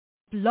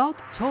Blog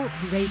Talk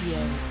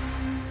Radio.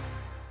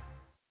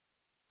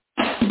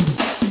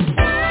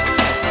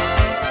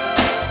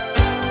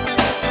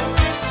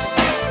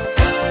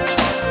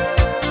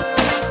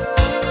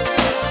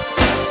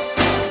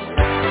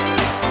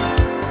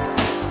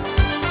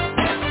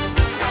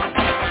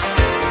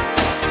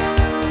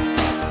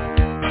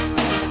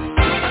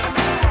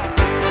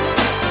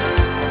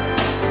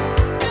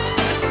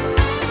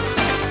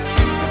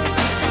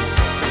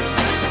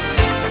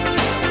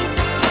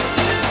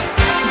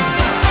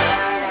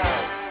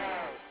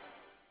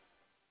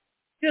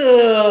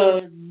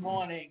 Good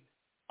morning.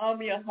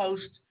 I'm your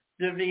host,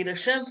 Davida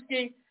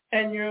Shinsky,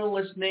 and you're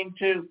listening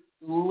to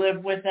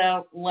Live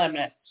Without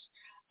Limits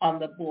on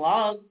the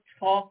Blog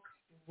Talk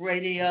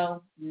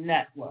Radio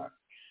Network.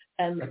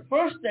 And the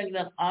first thing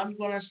that I'm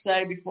going to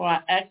say before I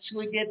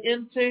actually get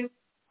into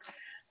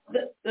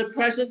the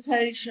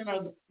presentation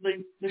or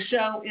the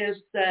show is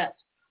that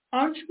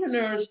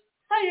entrepreneurs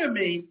hire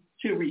me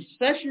to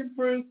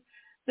recession-proof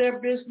their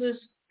business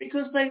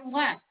because they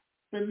lack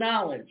the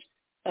knowledge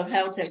of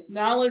how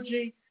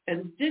technology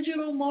and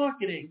digital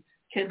marketing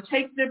can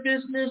take their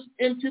business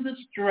into the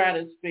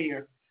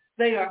stratosphere.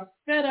 They are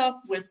fed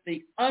up with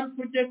the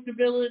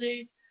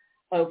unpredictability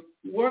of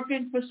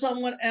working for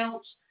someone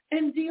else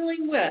and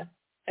dealing with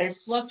a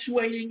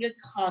fluctuating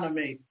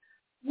economy.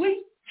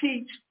 We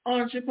teach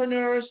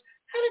entrepreneurs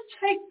how to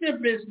take their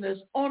business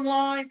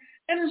online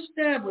and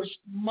establish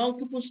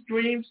multiple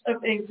streams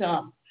of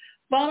income.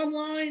 Bottom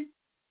line,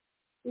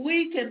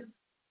 we can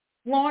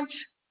launch,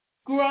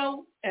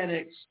 grow, and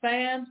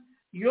expand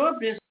your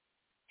business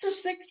to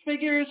six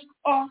figures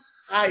or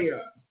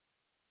higher.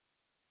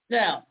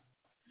 Now,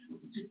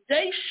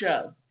 today's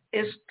show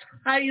is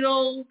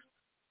titled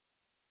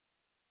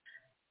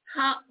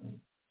Top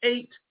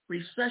 8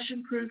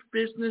 Recession-Proof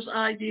Business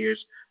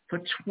Ideas for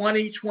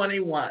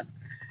 2021.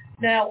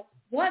 Now,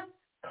 what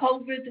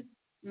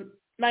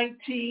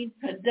COVID-19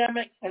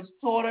 pandemic has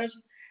taught us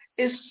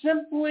is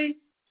simply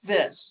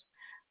this,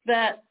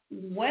 that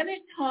when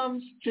it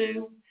comes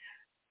to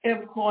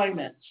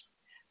employment,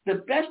 the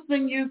best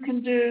thing you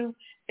can do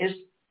is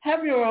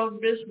have your own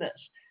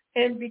business.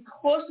 And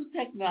because of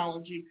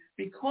technology,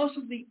 because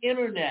of the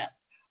internet,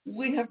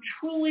 we have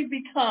truly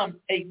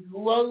become a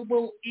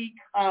global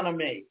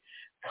economy.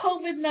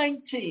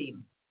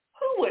 COVID-19,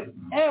 who would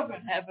ever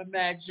have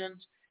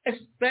imagined,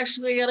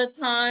 especially at a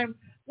time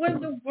when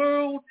the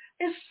world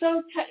is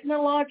so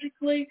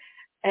technologically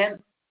and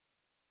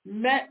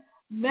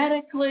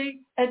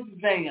medically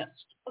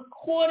advanced?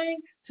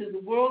 According to the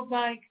World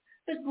Bank,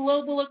 the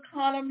global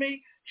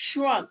economy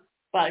shrunk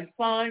by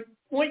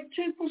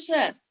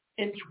 5.2%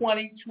 in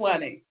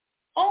 2020.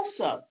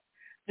 Also,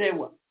 there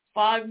were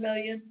 5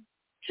 million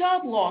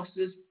job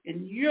losses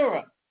in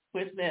Europe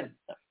within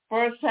the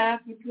first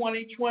half of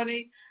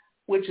 2020,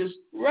 which is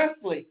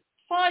roughly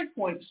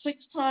 5.6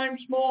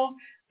 times more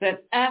than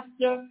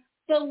after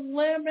the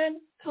Lehman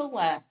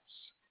collapse.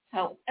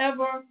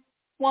 However,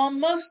 while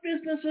most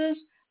businesses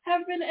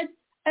have been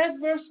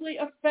adversely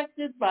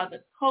affected by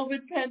the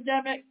COVID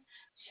pandemic,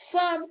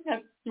 some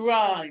have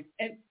thrived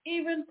and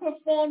even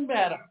performed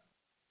better.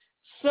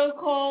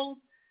 So-called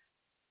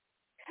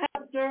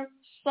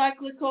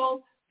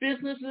counter-cyclical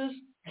businesses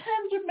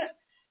tend to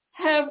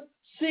have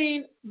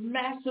seen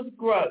massive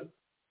growth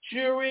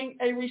during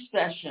a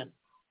recession.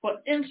 For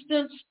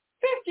instance,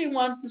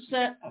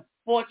 51% of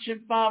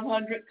Fortune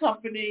 500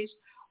 companies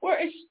were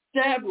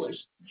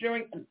established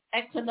during an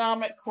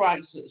economic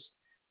crisis.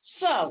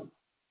 So,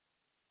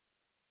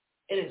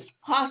 it is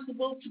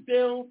possible to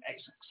build a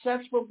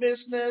successful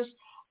business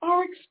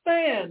or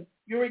expand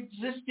your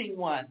existing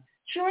one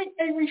during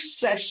a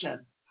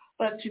recession.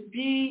 But to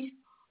be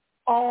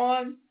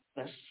on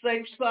the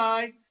safe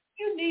side,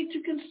 you need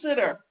to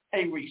consider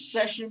a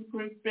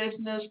recession-proof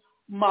business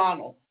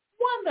model,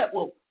 one that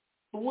will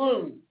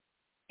bloom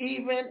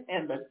even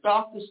in the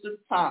darkest of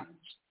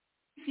times.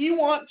 If you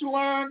want to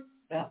learn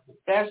about the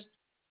best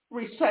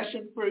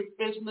recession-proof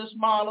business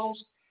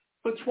models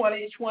for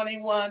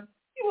 2021,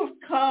 you have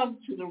come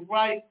to the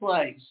right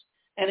place.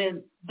 And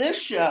in this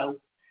show,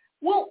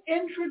 we'll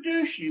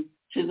introduce you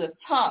to the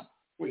top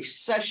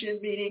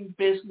recession-beating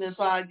business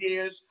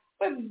ideas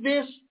for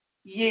this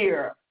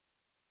year.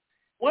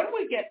 When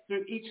we get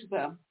through each of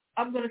them,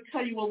 I'm going to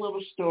tell you a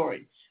little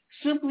story,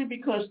 simply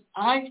because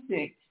I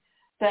think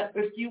that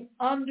if you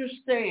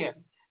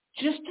understand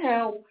just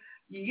how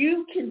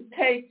you can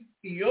take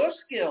your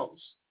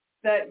skills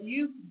that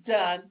you've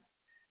done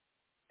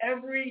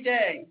every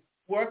day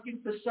working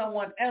for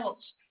someone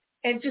else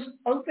and just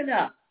open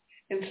up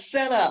and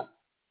set up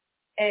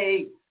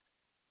a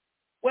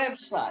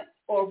website,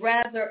 or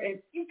rather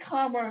an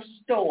e-commerce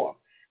store,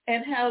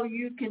 and how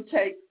you can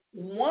take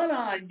one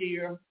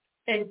idea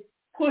and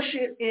push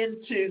it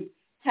into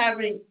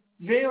having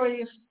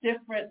various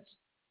different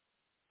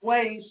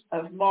ways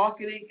of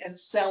marketing and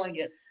selling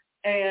it.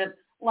 And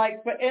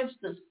like, for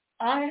instance,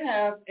 I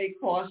have a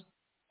course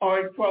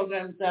or a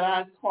program that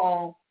I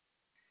call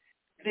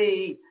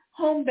the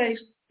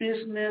Home-Based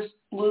Business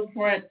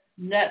Blueprint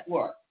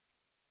Network.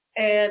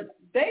 And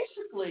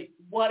basically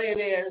what it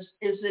is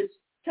it's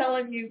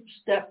telling you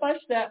step by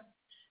step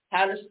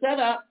how to set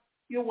up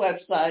your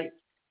website,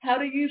 how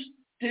to use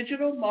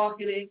digital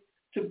marketing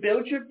to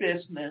build your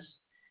business,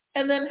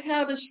 and then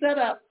how to set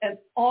up an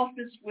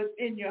office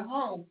within your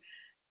home.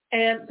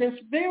 And there's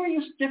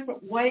various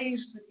different ways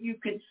that you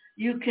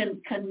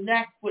can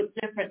connect with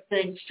different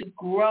things to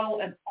grow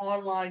an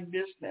online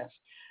business.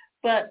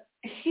 But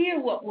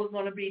here what we're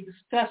going to be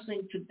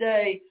discussing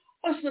today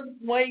are some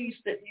ways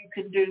that you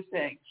can do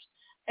things.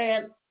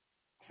 And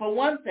for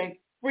one thing,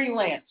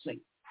 freelancing.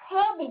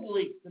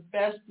 Probably the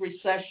best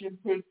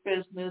recession-proof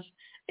business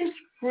is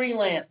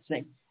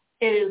freelancing.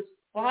 It is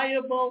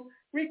viable,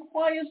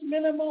 requires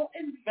minimal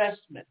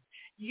investment.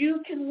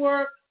 You can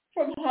work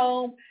from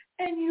home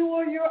and you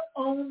are your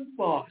own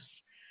boss.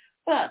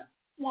 But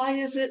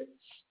why is it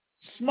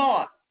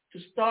smart to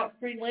start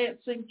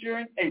freelancing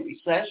during a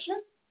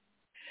recession?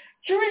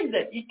 During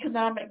the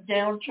economic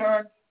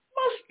downturn,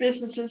 most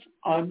businesses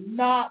are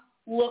not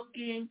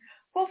looking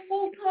for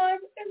full-time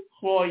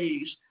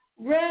employees.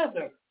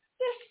 Rather,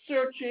 they're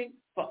searching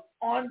for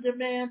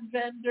on-demand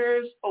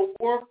vendors or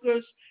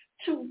workers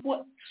to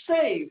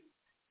save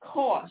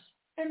costs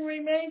and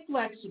remain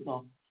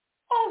flexible.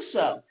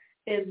 Also,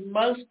 in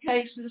most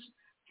cases,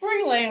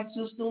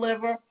 freelancers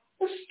deliver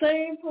the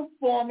same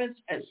performance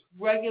as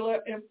regular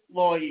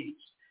employees.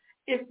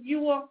 If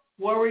you are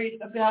worried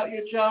about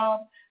your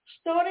job,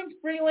 starting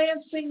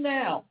freelancing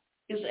now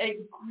is a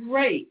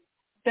great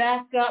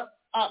backup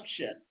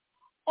option.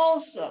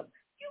 Also,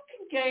 you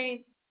can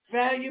gain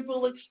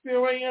valuable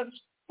experience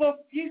for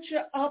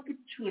future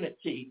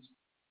opportunities.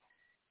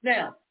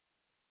 Now,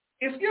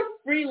 if you're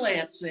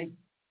freelancing,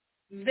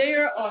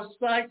 there are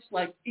sites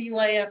like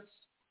Elance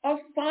or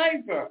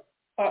Fiverr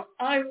or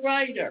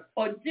iWriter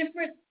or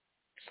different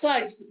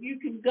sites that you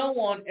can go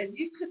on and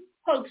you can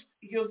post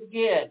your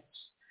gigs.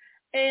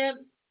 And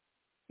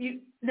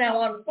now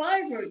on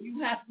Fiverr,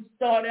 you have to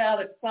start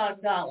out at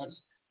 $5,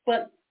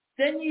 but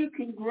then you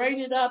can grade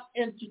it up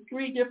into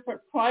 3 different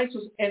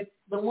prices, and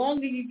the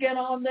longer you get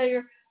on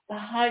there, the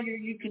higher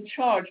you can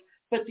charge.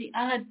 But the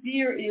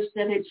idea is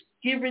that it's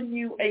giving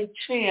you a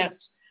chance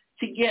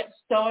to get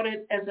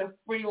started as a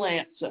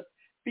freelancer,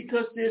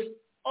 because there's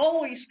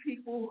always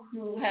people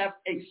who have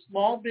a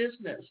small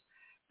business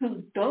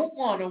who don't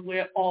want to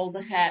wear all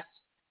the hats.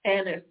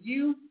 And if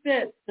you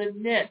fit the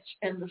niche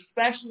and the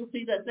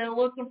specialty that they're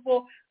looking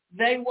for,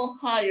 they will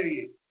hire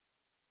you.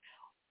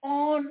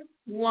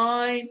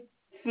 Online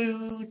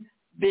food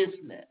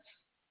business.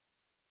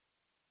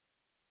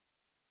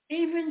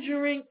 Even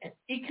during an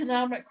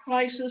economic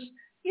crisis,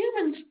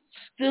 humans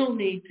still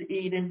need to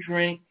eat and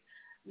drink.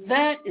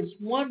 That is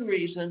one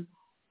reason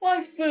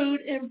why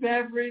food and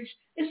beverage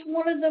is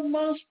one of the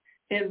most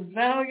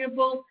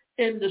invaluable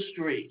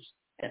industries.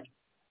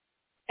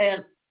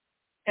 And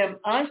am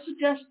I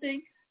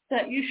suggesting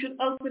that you should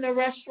open a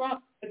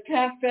restaurant, a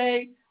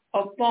cafe,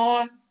 a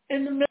bar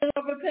in the middle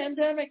of a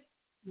pandemic?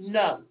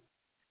 No.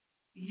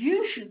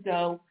 You should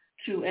go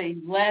to a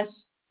less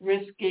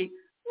risky,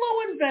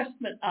 low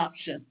investment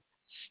option,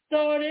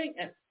 starting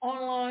an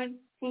online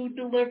food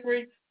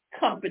delivery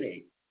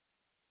company.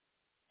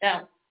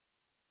 Now,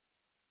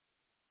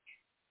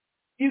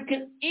 you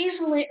can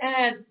easily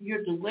add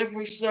your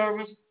delivery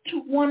service to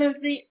one of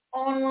the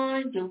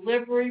online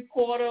delivery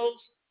portals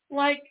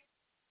like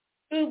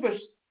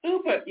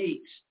Uber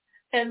Eats,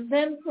 and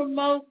then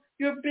promote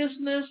your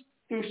business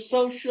through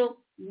social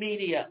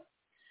media.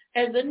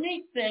 And the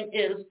neat thing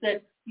is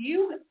that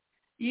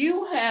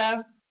you have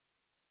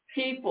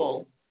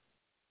people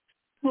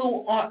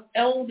who are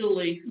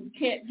elderly, who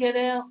can't get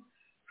out,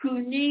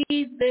 who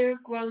need their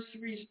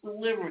groceries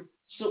delivered.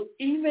 So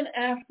even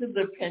after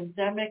the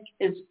pandemic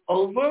is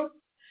over,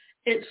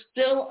 it's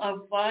still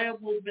a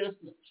viable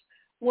business.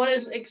 What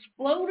has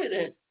exploded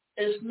it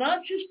is not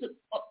just that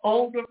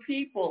older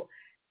people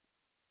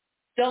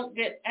don't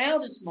get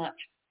out as much,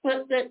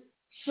 but that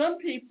some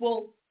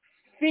people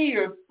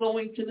fear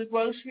going to the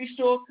grocery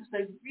store because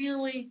they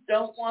really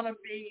don't want to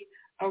be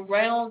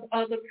around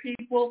other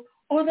people,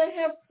 or they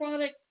have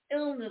chronic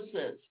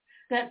illnesses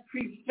that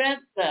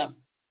prevent them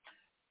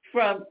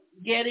from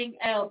getting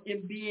out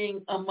and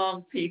being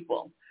among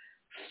people.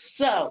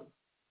 So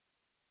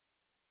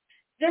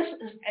this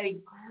is a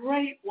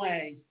great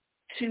way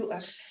to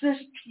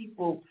assist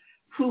people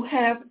who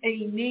have a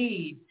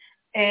need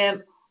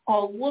and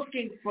are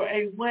looking for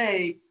a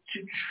way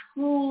to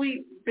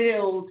truly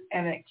build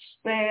and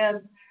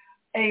expand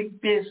a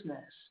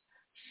business.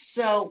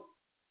 So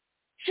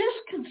just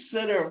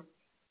consider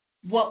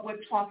what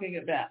we're talking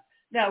about.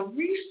 Now,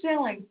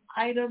 reselling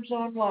items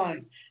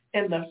online.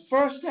 In the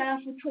first half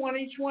of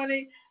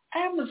 2020,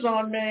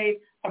 Amazon made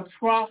a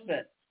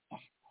profit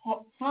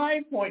of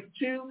 $5.2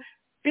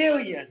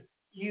 billion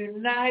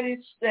United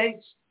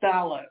States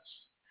dollars.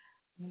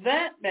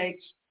 That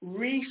makes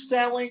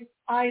reselling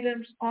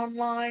items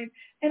online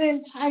an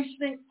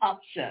enticing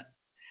option.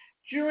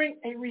 During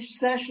a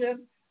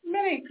recession,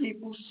 many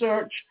people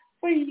search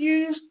for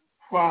used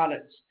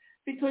products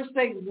because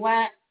they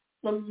lack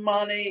the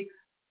money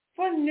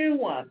for new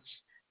ones.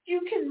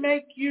 You can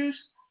make use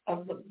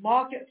of the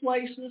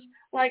marketplaces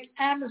like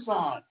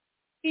Amazon,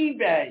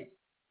 eBay,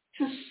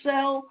 to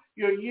sell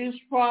your used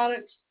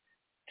products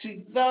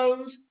to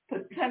those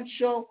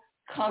potential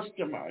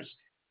customers.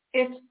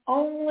 It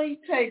only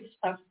takes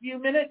a few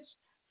minutes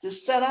to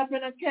set up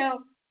an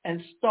account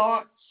and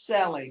start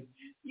selling.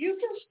 You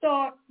can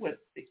start with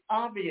the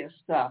obvious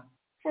stuff.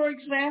 For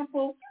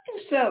example, you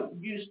can sell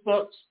used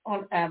books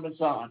on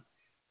Amazon.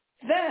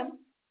 Then,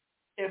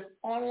 if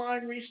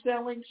online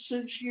reselling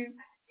suits you,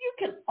 you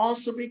can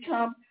also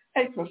become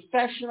a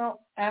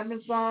professional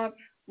Amazon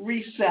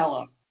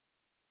reseller.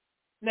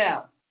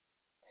 Now,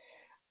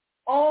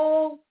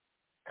 all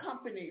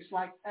companies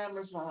like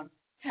Amazon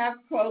have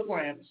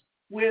programs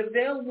where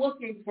they're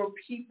looking for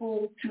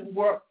people to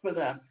work for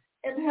them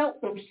and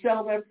help them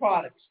sell their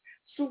products.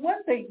 So what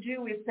they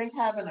do is they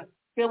have an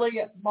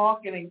affiliate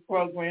marketing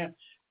program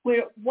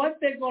where what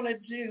they're going to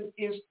do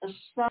is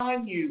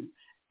assign you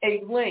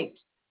a link.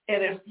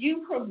 And if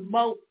you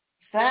promote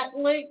that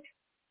link,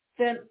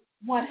 then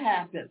what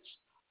happens?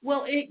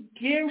 Well, it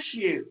gives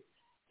you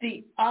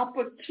the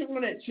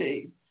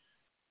opportunity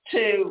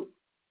to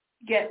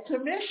get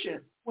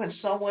commission when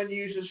someone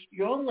uses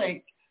your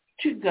link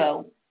to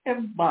go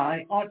and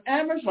buy on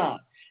Amazon.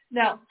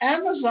 Now,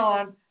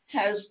 Amazon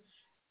has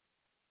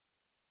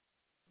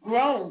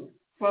grown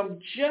from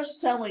just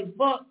selling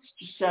books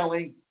to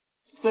selling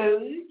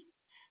food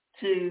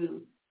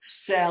to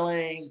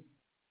selling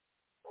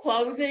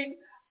clothing,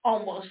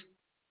 almost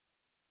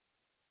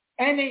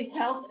any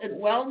health and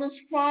wellness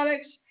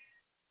products.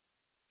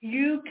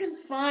 You can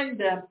find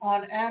them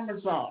on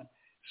Amazon.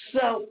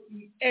 So,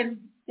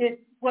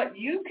 what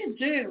you can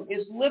do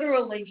is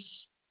literally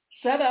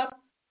set up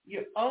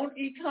your own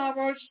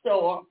e-commerce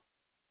store,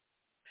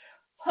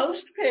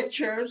 post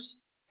pictures,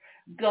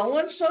 go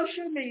on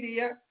social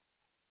media,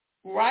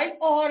 write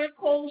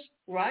articles,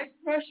 write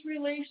press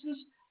releases,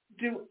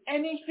 do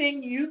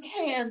anything you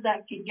can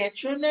that can get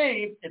your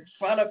name in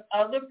front of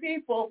other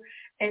people,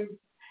 and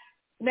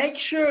make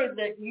sure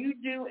that you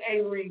do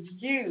a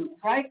review.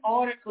 Write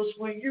articles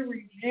where you're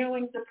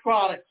reviewing the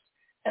products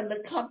and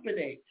the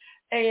company.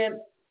 And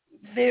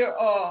there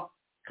are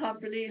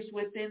companies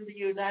within the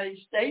United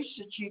States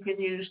that you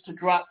can use to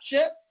drop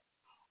ship,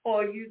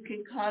 or you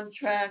can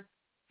contract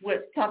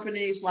with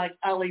companies like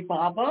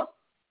Alibaba.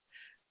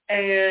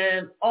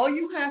 And all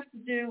you have to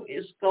do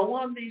is go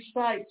on these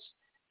sites,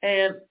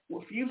 and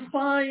if you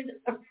find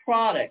a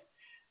product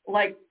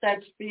like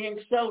that's being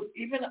sold,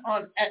 even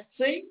on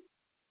Etsy,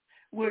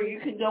 where you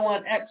can go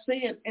on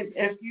Etsy and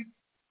if you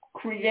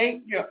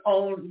create your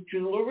own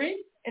jewelry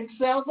and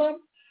sell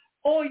them,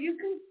 or you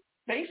can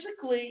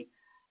basically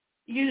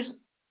use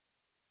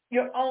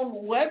your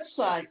own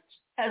website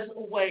as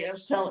a way of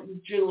selling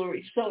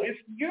jewelry. So if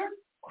you're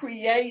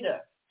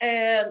creative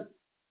and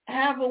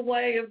have a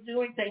way of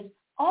doing things,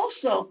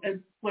 also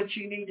what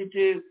you need to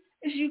do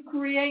is you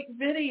create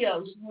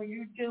videos where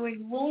you're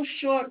doing little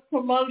short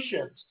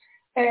promotions.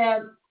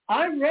 And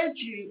I read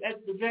you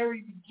at the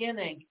very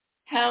beginning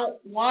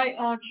why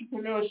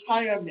entrepreneurs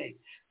hire me.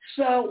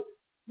 So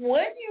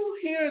when you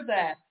hear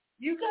that,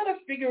 you got to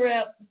figure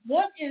out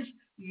what is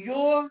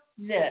your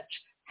niche.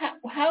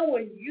 How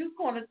are you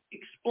going to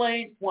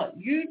explain what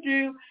you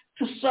do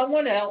to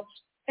someone else,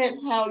 and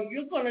how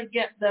you're going to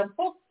get them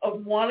hooked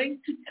of wanting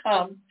to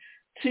come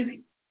to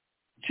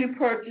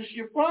purchase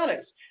your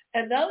products.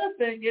 Another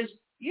thing is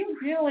you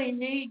really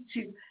need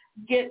to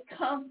get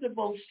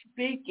comfortable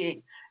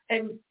speaking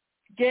and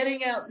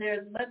getting out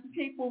there and letting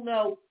people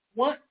know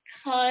what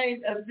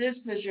kind of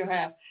business you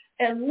have,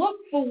 and look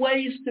for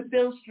ways to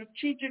build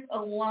strategic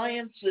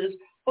alliances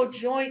or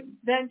joint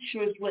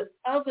ventures with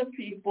other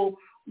people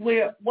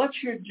where what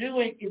you're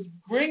doing is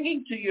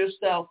bringing to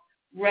yourself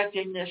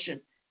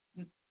recognition.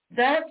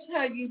 That's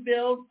how you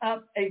build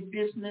up a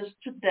business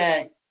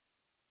today.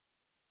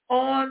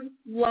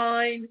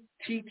 Online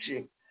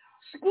teaching.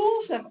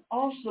 Schools have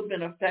also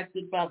been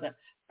affected by the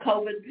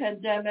COVID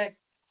pandemic,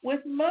 with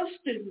most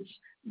students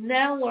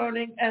now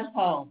learning at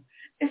home.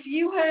 If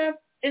you have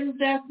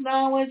in-depth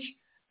knowledge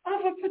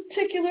of a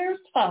particular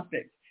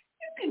topic,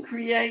 you can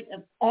create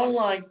an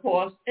online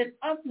course and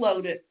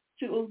upload it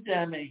to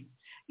Udemy.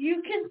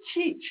 You can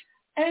teach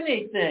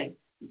anything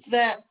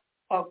that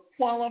are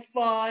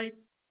qualified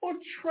or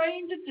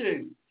trained to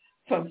do,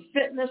 from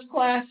fitness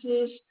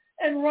classes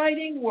and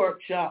writing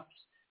workshops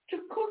to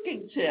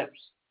cooking tips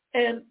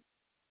and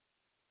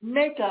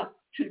makeup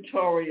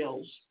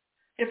tutorials.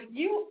 If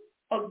you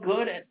are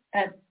good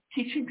at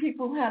teaching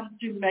people how to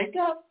do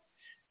makeup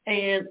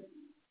and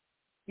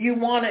you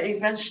want to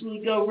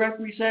eventually go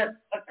represent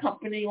a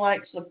company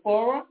like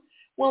Sephora,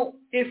 well,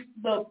 if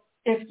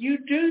you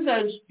do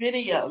those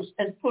videos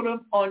and put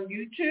them on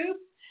YouTube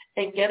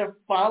and get a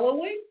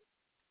following,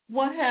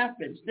 what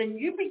happens? Then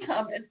you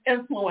become an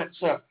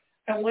influencer.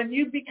 And when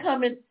you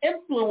become an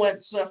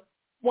influencer,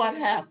 what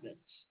happens?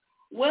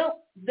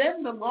 Well,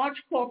 then the large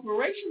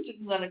corporations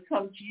are going to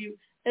come to you,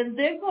 and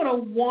they're going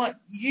to want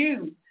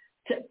you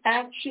to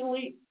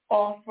actually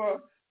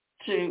offer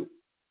to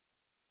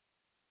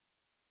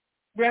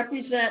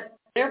represent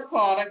their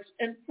products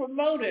and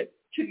promote it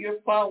to your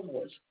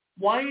followers.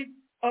 Why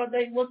are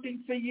they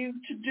looking for you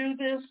to do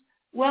this?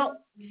 Well,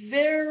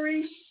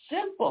 very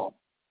simple.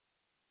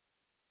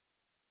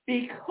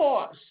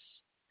 Because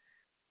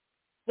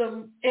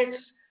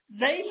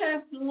they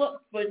have to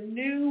look for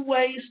new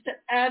ways to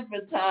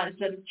advertise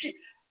them.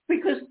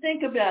 Because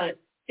think about it.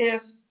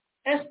 If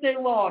Estee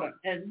Lauder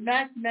and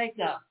MAC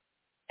Makeup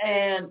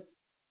and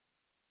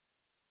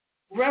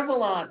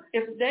Revlon,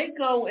 if they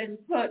go and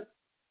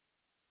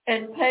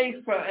pay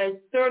for a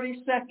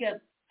 30-second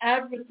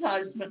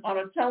advertisement on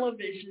a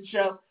television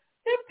show,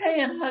 they're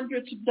paying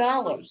hundreds of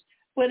dollars.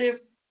 But if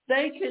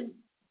they can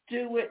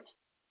do it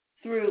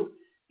through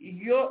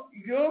your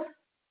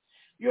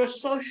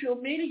social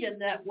media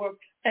network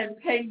and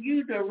pay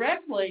you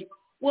directly,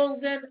 well,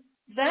 then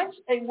that's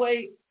a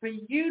way for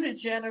you to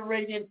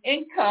generate an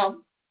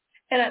income,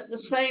 and at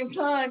the same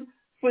time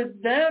for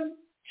them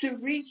to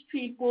reach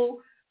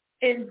people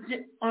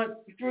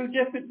through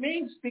different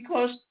means,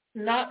 because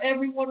not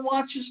everyone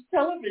watches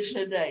television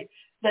today.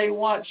 They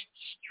watch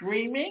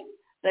streaming.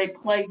 They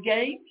play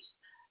games.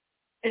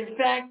 In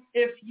fact,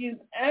 if you've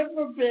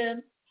ever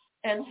been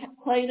and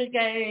played a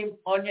game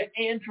on your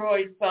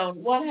Android phone,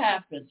 what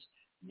happens?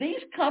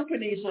 These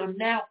companies are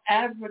now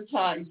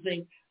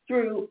advertising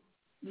through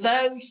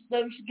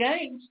those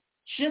games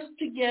just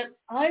to get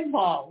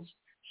eyeballs.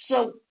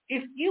 So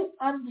if you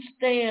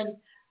understand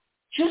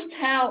just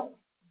how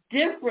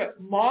different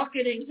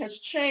marketing has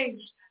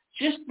changed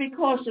just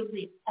because of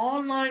the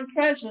online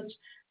presence,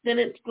 then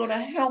it's going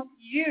to help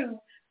you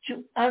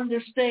to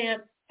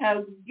understand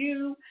how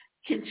you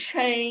can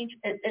change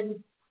and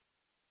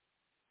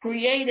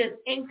create an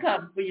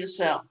income for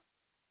yourself.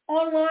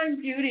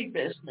 Online beauty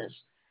business.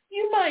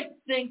 You might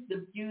think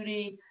the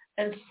beauty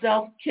and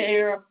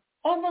self-care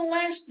are the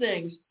last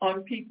things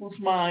on people's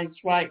minds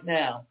right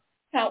now.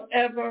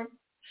 However,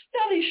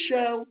 studies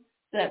show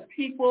that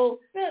people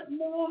spent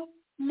more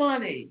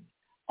money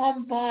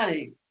on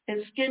body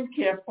and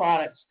skincare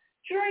products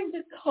during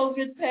the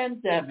COVID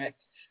pandemic.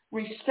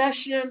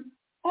 Recession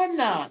or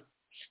not,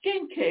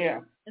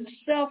 skincare and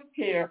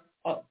self-care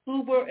are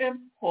uber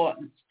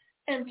important.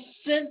 And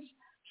since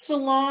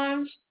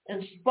salons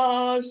and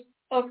spas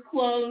are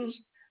closed,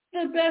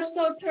 the best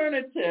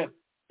alternative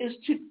is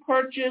to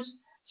purchase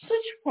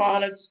such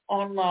products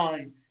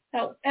online.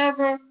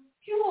 However,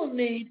 you will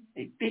need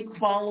a big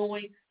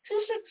following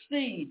to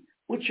succeed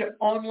with your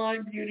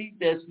online beauty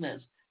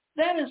business.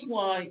 That is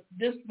why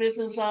this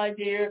business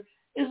idea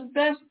is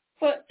best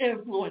for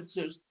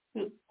influencers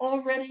who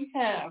already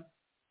have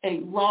a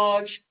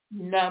large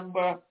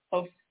number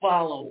of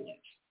followers.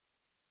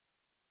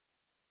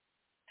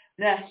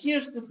 Now,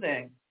 here's the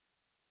thing.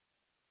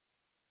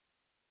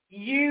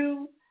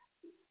 You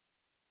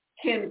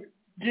can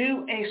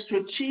do a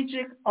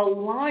strategic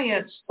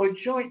alliance or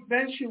joint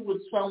venture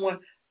with someone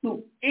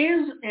who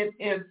is an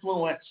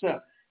influencer.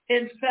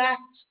 In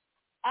fact,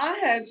 I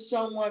had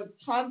someone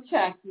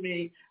contact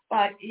me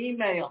by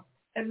email,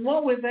 and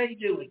what were they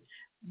doing?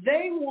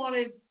 They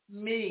wanted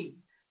me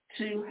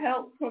to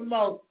help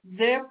promote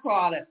their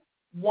product.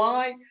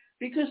 Why?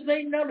 Because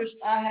they noticed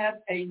I have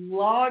a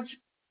large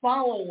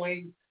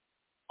following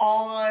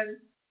on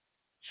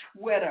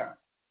Twitter.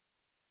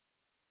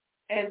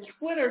 And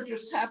Twitter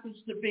just happens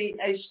to be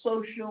a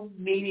social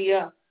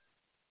media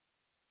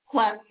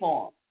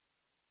platform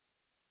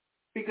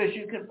because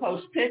you can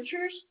post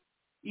pictures,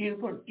 you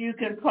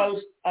can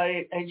post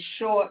a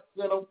short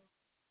little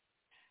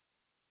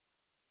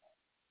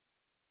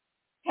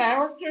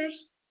characters,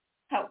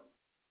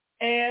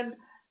 and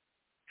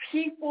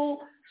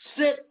people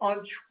sit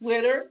on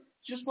Twitter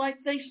just like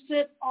they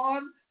sit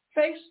on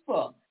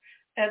Facebook.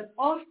 And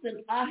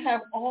often I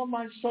have all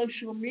my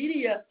social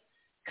media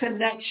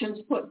connections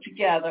put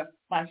together.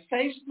 My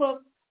Facebook,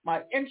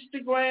 my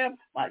Instagram,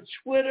 my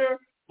Twitter,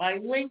 my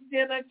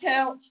LinkedIn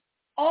accounts,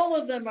 all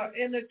of them are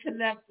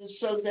interconnected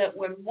so that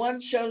when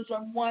one shows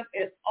on one,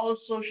 it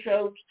also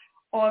shows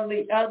on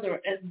the other.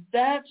 And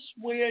that's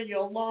where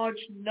your large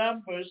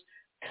numbers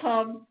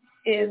come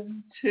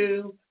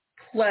into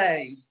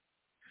play.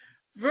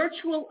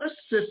 Virtual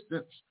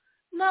assistants.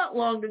 Not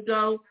long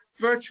ago,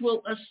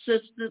 virtual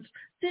assistants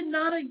did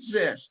not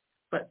exist,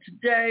 but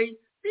today,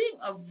 being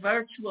a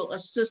virtual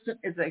assistant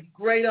is a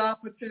great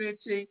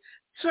opportunity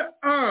to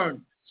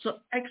earn some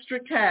extra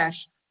cash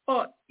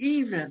or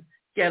even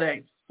get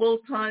a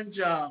full-time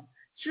job.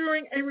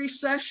 During a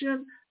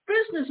recession,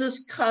 businesses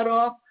cut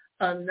off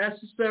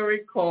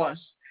unnecessary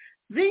costs.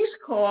 These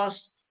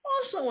costs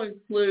also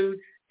include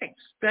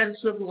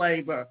expensive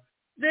labor.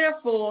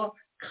 Therefore,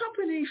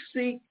 companies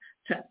seek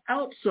to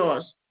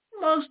outsource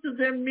most of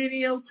their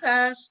menial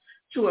tasks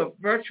to a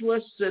virtual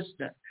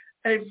assistant.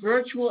 A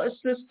virtual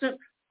assistant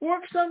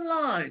works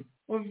online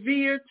or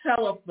via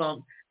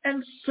telephone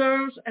and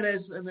serves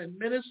as an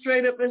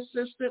administrative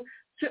assistant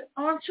to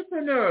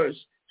entrepreneurs,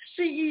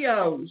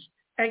 CEOs,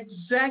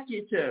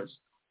 executives,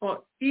 or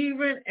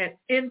even an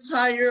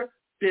entire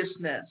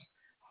business.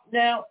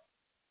 Now,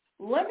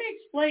 let me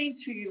explain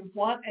to you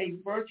what a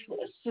virtual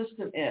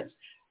assistant is.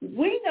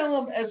 We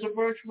know them as a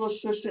virtual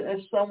assistant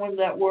as someone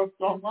that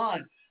worked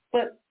online.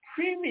 But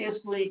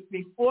previously,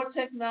 before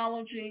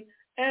technology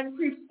and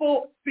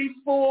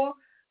before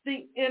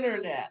the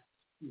internet,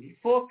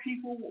 before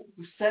people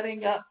were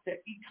setting up their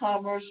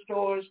e-commerce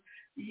stores,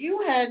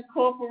 you had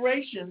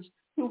corporations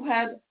who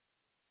had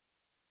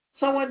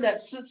someone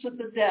that sits at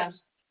the desk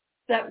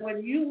that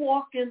when you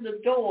walk in the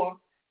door,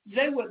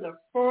 they were the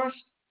first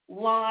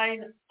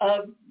line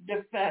of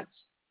defense.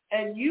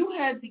 And you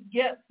had to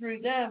get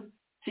through them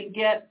to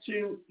get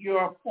to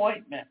your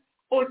appointment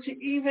or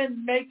to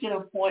even make an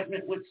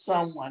appointment with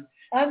someone.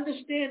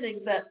 Understanding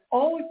that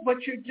all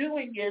what you're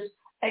doing is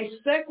a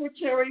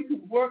secretary who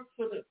worked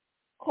for the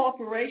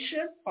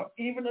corporation or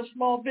even a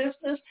small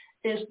business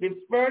is the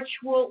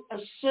virtual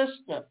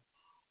assistant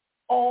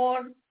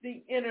on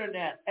the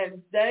internet,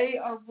 and they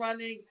are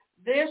running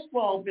their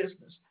small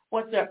business.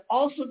 What they're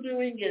also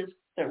doing is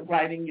they're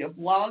writing your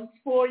blogs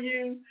for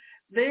you.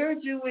 They're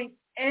doing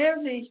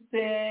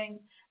everything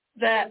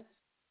that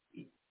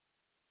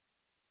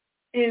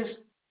is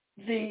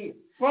the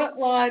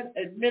frontline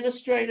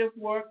administrative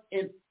work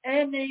in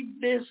any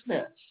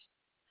business.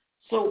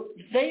 So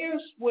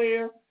there's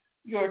where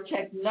your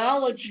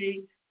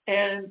technology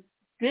and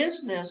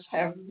business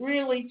have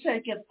really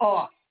taken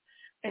off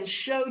and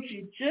showed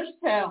you just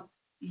how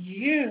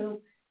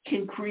you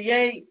can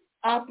create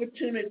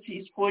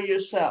opportunities for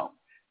yourself,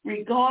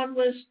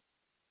 regardless,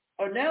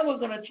 or now we're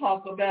going to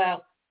talk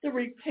about the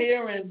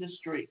repair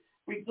industry.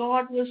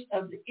 Regardless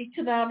of the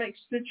economic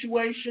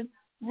situation,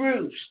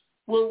 roofs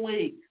will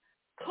leak,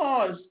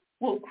 cars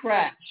will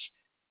crash,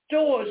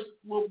 doors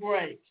will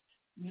break.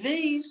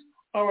 These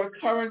are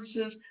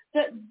occurrences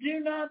that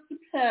do not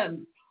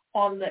depend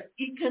on the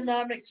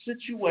economic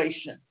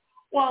situation.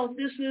 While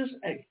this is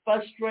a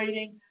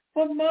frustrating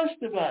for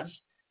most of us,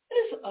 it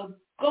is a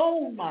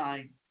gold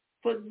mine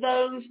for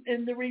those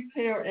in the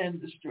repair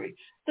industry.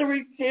 The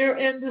repair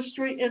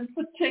industry in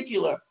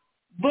particular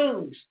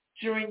booms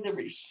during the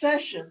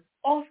recession,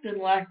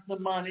 often lacked the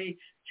money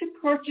to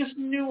purchase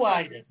new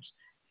items.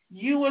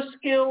 You are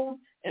skilled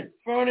in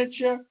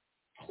furniture,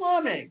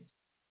 plumbing,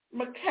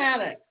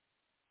 mechanic,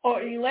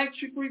 or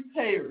electric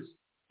repairs.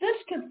 This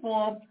can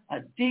form a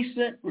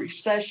decent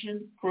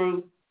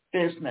recession-proof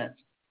business.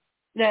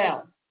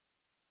 Now,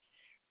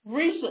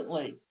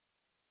 recently,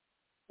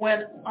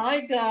 when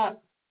I got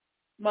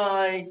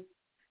my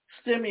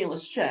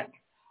stimulus check,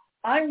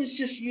 I was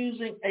just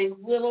using a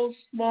little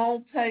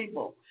small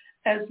table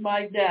as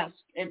my desk,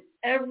 and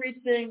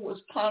everything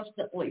was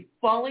constantly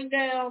falling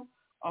down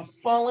or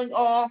falling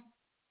off,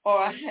 or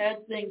I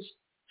had things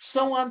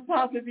so on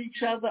top of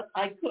each other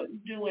I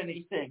couldn't do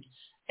anything.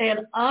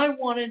 And I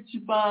wanted to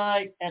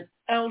buy an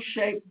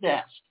L-shaped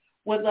desk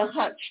with a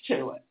hutch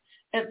to it.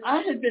 And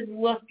I had been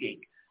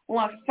looking.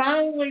 Well, I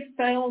finally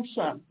found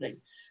something.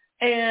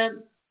 And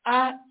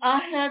I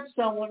had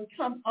someone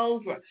come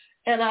over,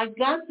 and I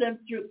got them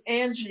through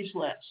Angie's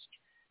List.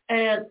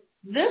 And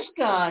this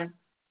guy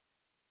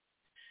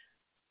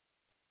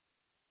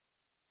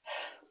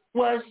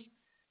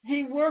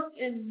he worked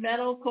in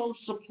medical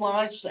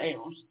supply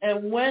sales.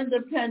 And when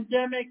the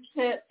pandemic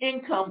hit,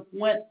 income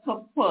went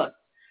kaput.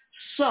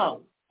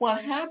 So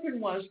what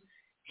happened was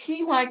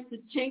he liked to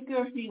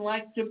tinker, he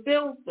liked to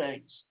build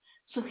things.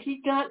 So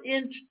he got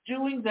into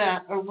doing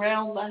that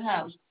around the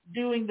house,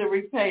 doing the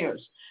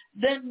repairs.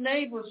 Then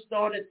neighbors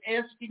started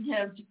asking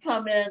him to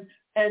come in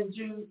and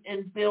do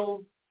and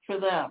build for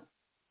them.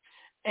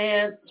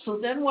 And so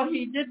then what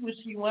he did was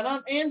he went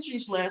on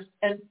Angie's List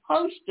and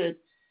posted.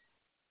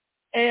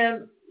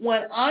 And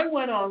when I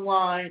went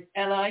online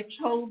and I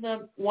told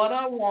them what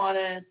I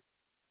wanted,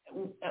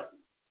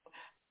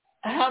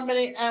 how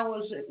many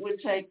hours it would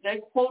take, they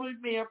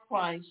quoted me a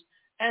price,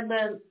 and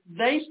then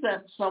they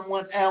sent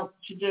someone out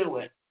to do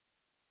it.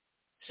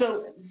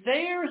 So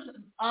there's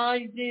an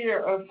idea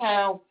of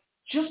how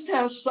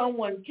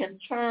someone can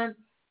turn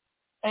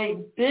a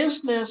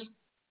business,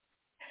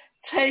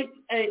 take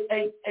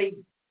a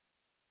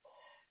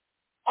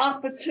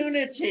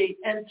opportunity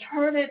and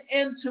turn it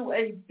into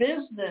a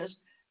business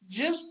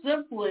just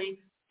simply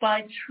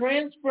by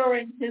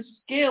transferring his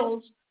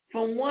skills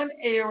from one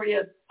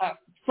area,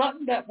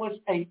 something that was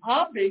a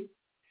hobby,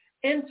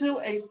 into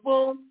a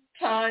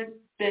full-time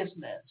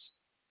business.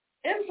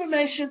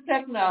 Information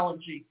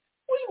technology.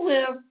 We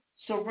live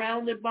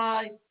surrounded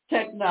by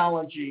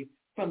technology,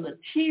 from the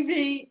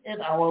TV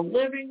in our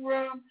living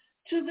room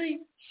to the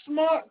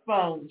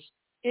smartphones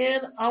in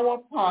our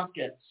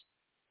pockets.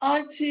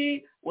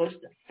 IT was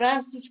the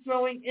fastest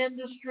growing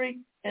industry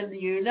in the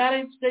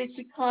United States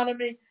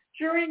economy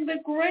during the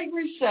Great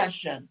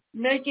Recession,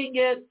 making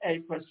it a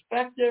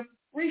prospective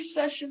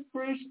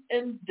recession-proof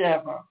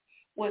endeavor.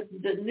 With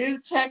the new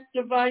tech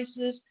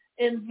devices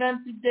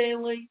invented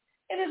daily,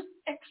 it is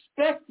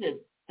expected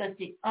that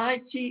the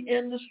IT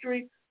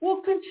industry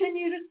will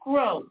continue to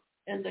grow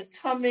in the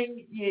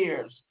coming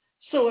years.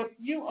 So if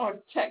you are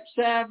tech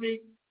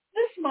savvy,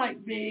 this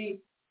might be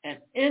an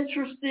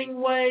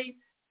interesting way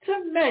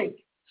to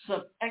make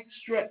some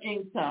extra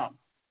income.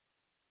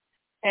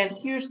 And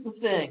here's the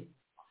thing.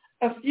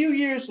 A few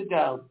years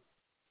ago,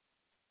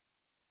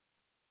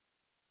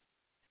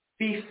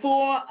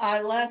 Before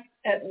I left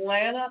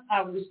Atlanta,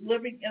 I was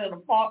living in an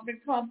apartment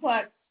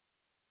complex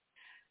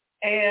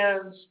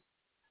and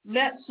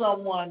met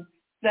someone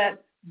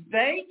that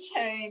they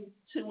came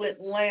to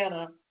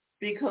Atlanta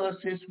because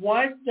his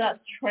wife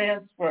got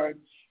transferred.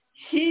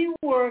 He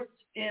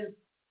worked in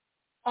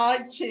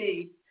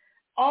IT.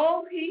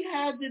 All he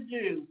had to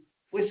do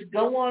was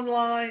go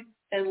online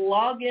and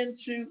log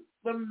into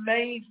the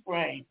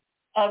mainframe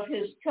of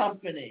his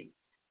company.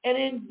 And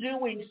in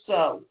doing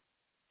so,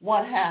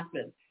 what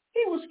happened?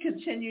 He was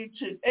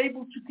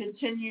able to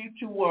continue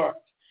to work.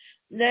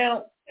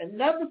 Now,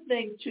 another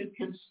thing to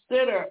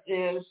consider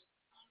is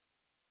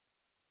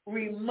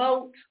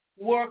remote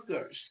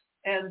workers.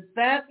 And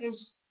that is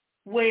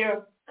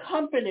where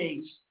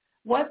companies,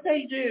 what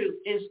they do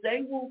is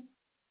they will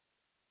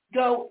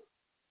go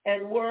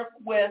and work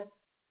with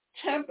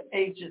temp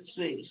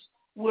agencies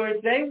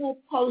where they will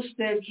post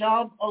their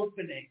job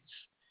openings.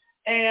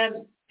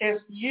 And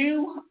if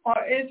you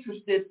are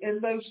interested in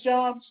those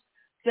jobs,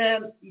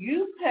 then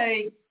you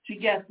pay to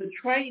get the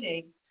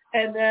training.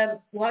 And then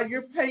while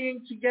you're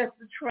paying to get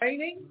the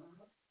training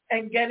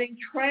and getting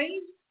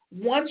trained,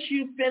 once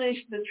you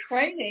finish the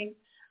training,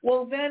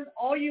 well, then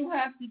all you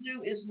have to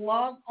do is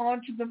log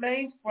onto the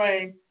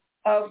mainframe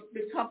of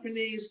the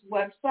company's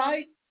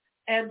website,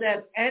 and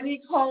then any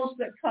calls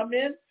that come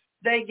in,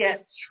 they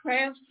get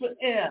transferred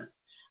in.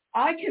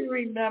 I can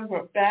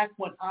remember back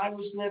when I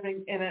was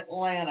living in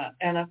Atlanta,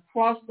 and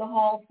across the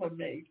hall from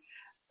me,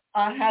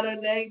 I had a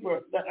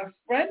neighbor that a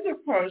friend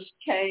of hers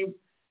came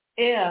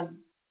in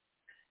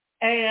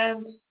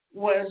and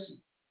was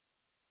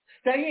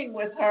staying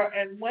with her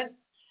and went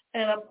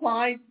and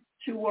applied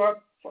to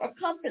work for a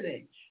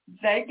company.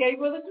 They gave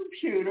her the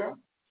computer.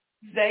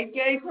 They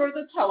gave her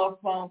the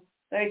telephone.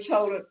 They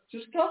told her,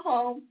 just go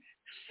home,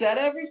 set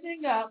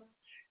everything up,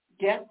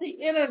 get the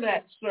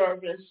internet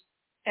service,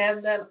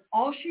 and then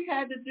all she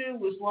had to do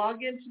was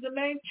log into the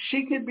main.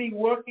 She could be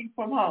working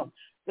from home.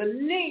 The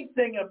neat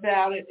thing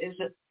about it is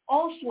it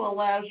also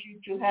allows you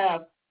to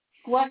have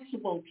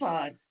flexible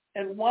time.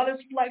 And what is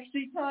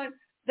flexi time?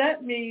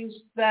 That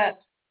means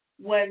that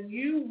when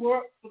you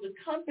work for the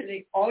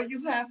company, all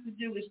you have to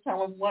do is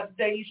tell them what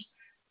days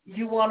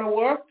you want to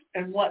work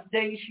and what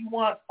days you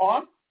want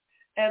off.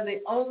 And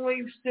the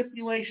only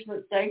stipulation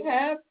that they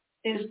have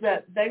is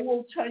that they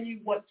will tell you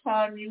what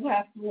time you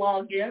have to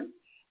log in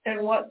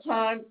and what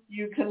time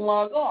you can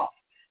log off.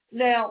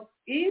 Now,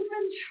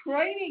 even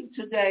training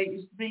today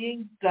is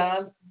being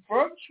done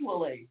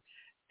virtually.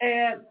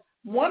 And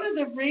one of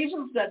the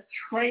reasons that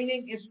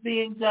training is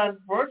being done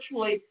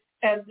virtually,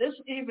 and this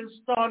even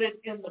started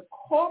in the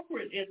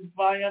corporate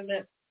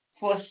environment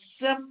for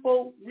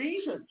simple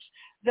reasons,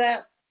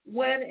 that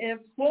when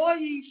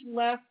employees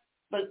left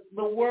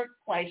the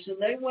workplace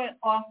and they went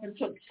off and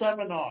took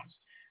seminars,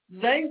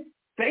 they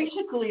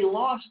basically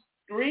lost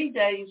 3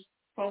 days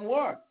from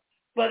work.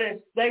 But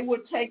if they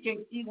were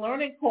taking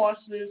e-learning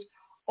courses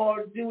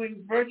or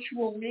doing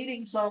virtual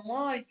meetings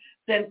online,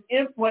 then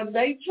when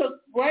they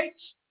took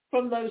breaks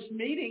from those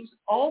meetings,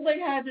 all they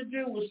had to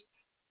do was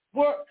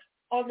work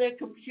on their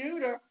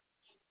computer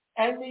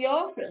and the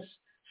office.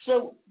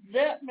 So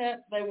that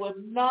meant they were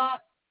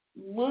not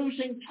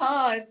losing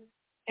time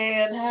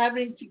and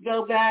having to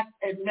go back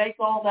and make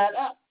all that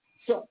up.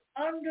 So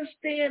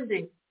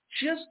understanding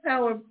just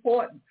how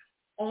important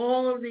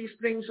all of these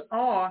things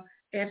are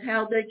and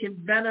how they can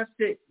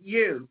benefit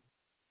you.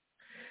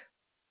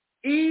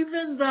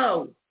 Even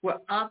though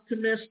we're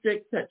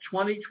optimistic that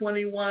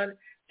 2021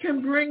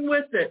 can bring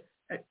with it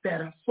a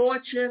better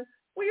fortune,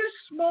 we are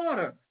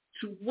smarter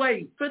to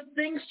wait for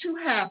things to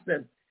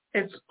happen.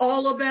 It's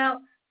all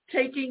about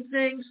taking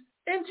things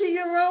into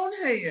your own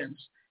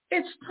hands.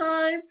 It's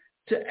time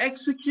to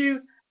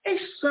execute a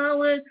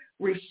solid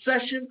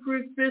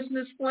recession-proof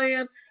business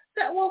plan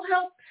that will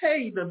help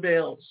pay the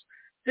bills.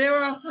 There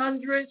are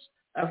hundreds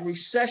of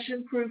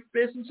recession-proof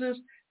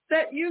businesses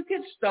that you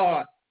can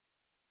start.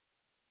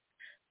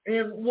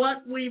 And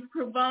what we've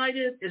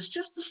provided is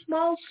just a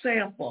small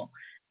sample.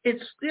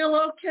 It's still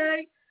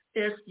okay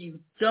if you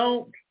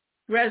don't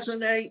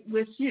resonate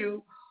with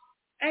you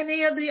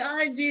any of the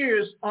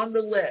ideas on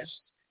the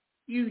list.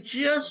 You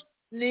just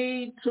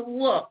need to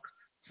look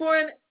for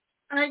an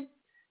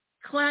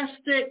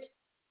iClastic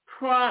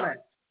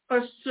product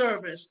or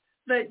service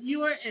that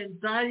you are in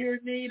dire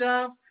need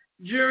of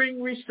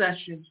during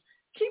recessions.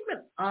 Keep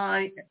an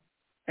eye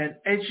and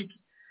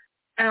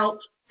out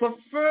for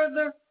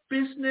further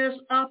business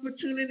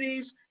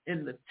opportunities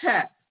in the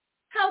tech,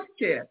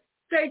 healthcare,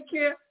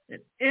 daycare,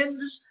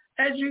 and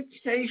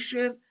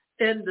education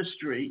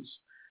industries.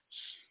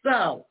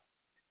 So,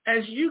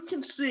 as you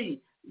can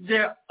see,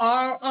 there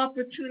are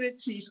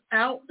opportunities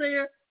out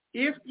there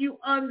if you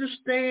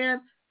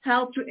understand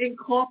how to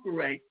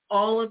incorporate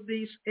all of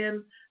these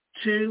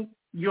into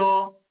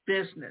your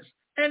business.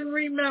 And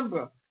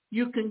remember,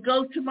 you can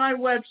go to my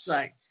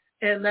website,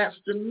 and that's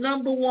the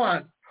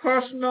 #1,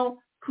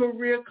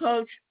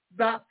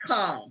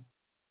 personalcareercoach.com.